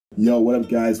Yo, what up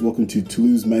guys? Welcome to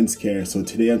Toulouse Men's Care. So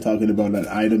today I'm talking about an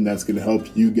item that's going to help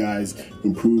you guys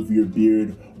improve your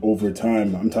beard over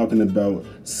time. I'm talking about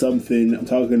something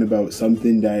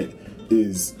that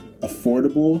is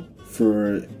affordable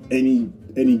for any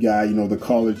guy, you know, the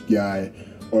college guy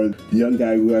or the young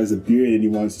guy who has a beard and he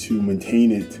wants to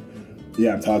maintain it.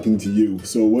 Yeah, I'm talking to you.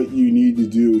 So what you need to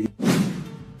do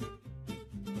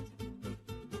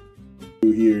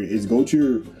here is go to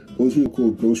your local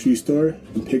grocery store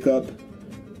and pick up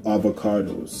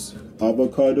avocados.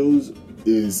 Avocados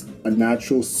is a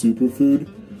natural superfood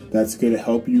that's going to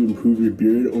help you improve your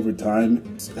beard over time.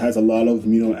 It has a lot of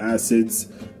amino acids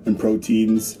and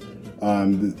proteins.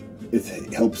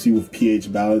 It helps you with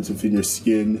pH balance within your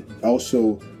skin.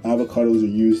 Also, avocados are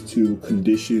used to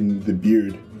condition the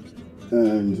beard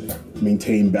and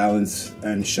maintain balance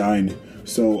and shine.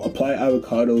 So apply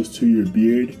avocados to your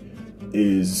beard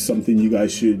is something you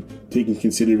guys should take in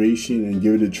consideration and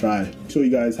give it a try. Show you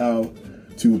guys how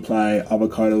to apply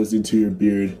avocados into your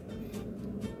beard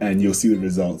and you'll see the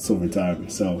results over time.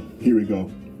 So here we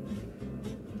go.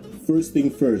 First thing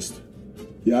first,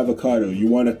 the avocado. You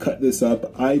want to cut this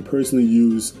up. I personally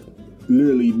use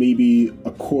literally maybe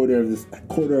a quarter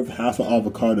of half an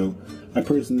avocado.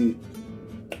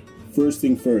 First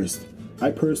thing first,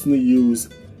 I personally use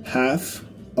half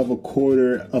of a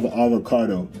quarter of an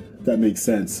avocado. That makes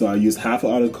sense. So I use half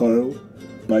an avocado,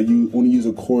 but you only use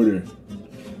a quarter.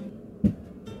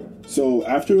 So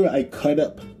after I cut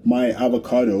up my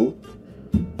avocado,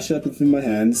 mash it up within my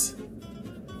hands,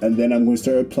 and then I'm going to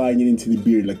start applying it into the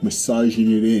beard, like massaging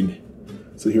it in.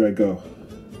 So here I go.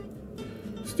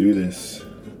 Let's do this.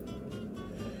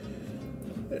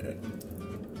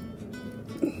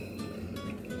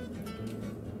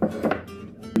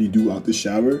 You do out the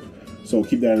shower, so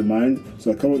keep that in mind. So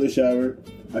I come out the shower,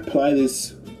 I apply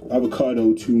this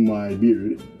avocado to my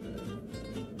beard.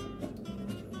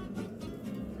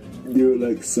 Do it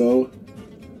like so.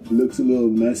 It looks a little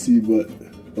messy, but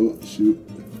oh shoot.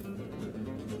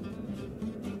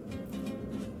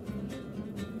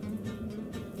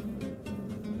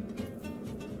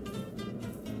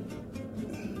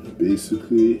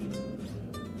 Basically,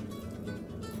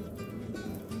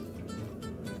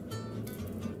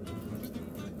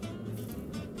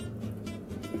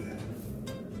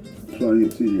 applying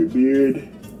it to your beard.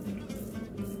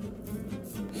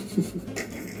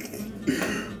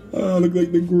 Oh, I look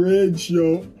like the Grinch,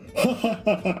 yo.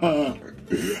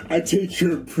 I take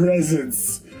your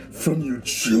presents from your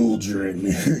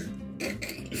children.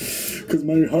 Cause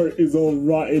my heart is all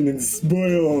rotten and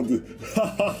spoiled.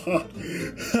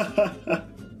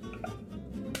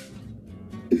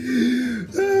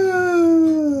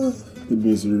 The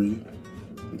misery.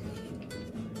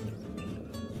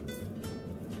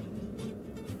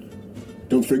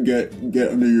 Don't forget,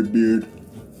 get under your beard.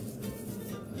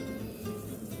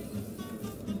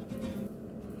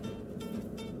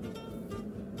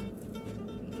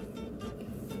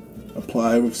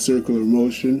 Apply with circular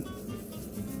motion.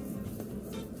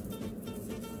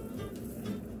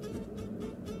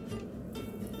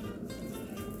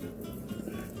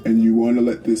 And you want to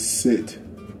let this sit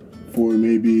for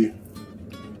maybe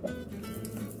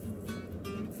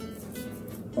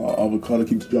avocado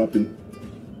keeps dropping.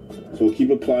 So keep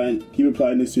applying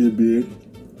this to your beard.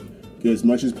 Get as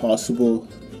much as possible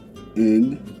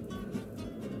in.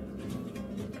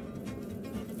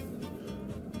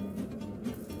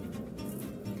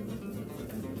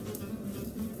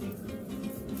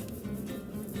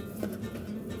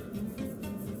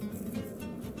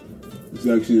 It's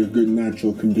actually a good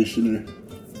natural conditioner.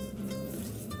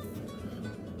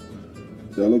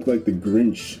 So I look like the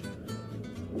Grinch.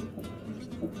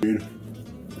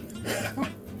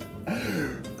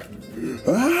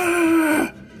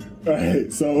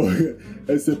 Alright, so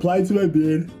it's applied to my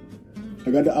beard.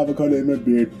 I got the avocado in my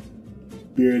beard.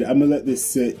 I'm gonna let this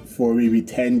sit for maybe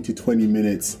 10 to 20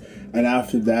 minutes. And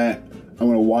after that, I'm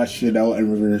gonna wash it out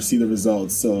and we're gonna see the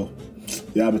results. So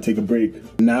yeah, I'm gonna take a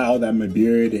break. Now that my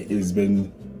beard has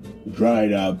been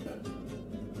dried up,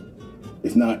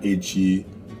 it's not itchy,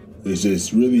 it's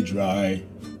just really dry.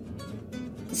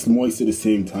 It's moist at the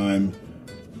same time.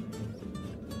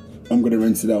 I'm gonna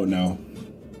rinse it out now.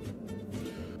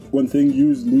 One thing,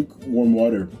 use lukewarm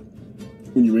water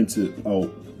when you rinse it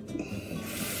out.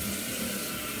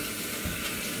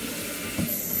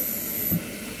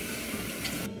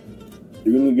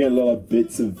 You're gonna get a lot of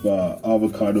bits of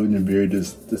avocado in your beard.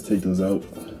 Just take those out.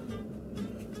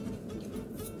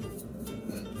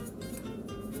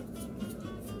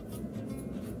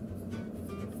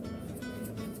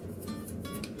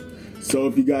 So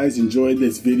if you guys enjoyed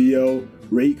this video,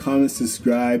 rate, comment,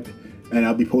 subscribe, and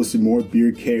I'll be posting more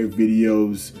beard care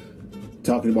videos,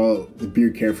 talking about the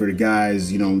beard care for the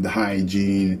guys, you know, the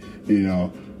hygiene, you know,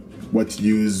 what to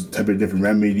use, type of different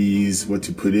remedies, what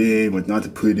to put in, what not to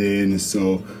put in.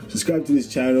 So subscribe to this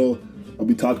channel. I'll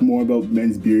be talking more about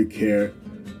men's beard care.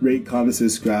 Rate, comment,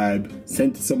 subscribe,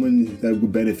 send to someone that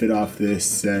would benefit off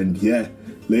this, and yeah,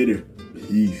 later.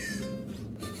 Peace.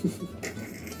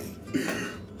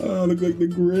 Oh, I look like the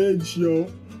Grinch,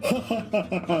 yo.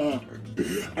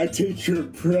 I take your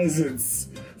presents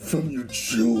from your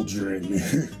children.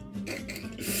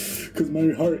 Cause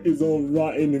my heart is all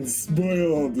rotten and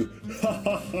spoiled.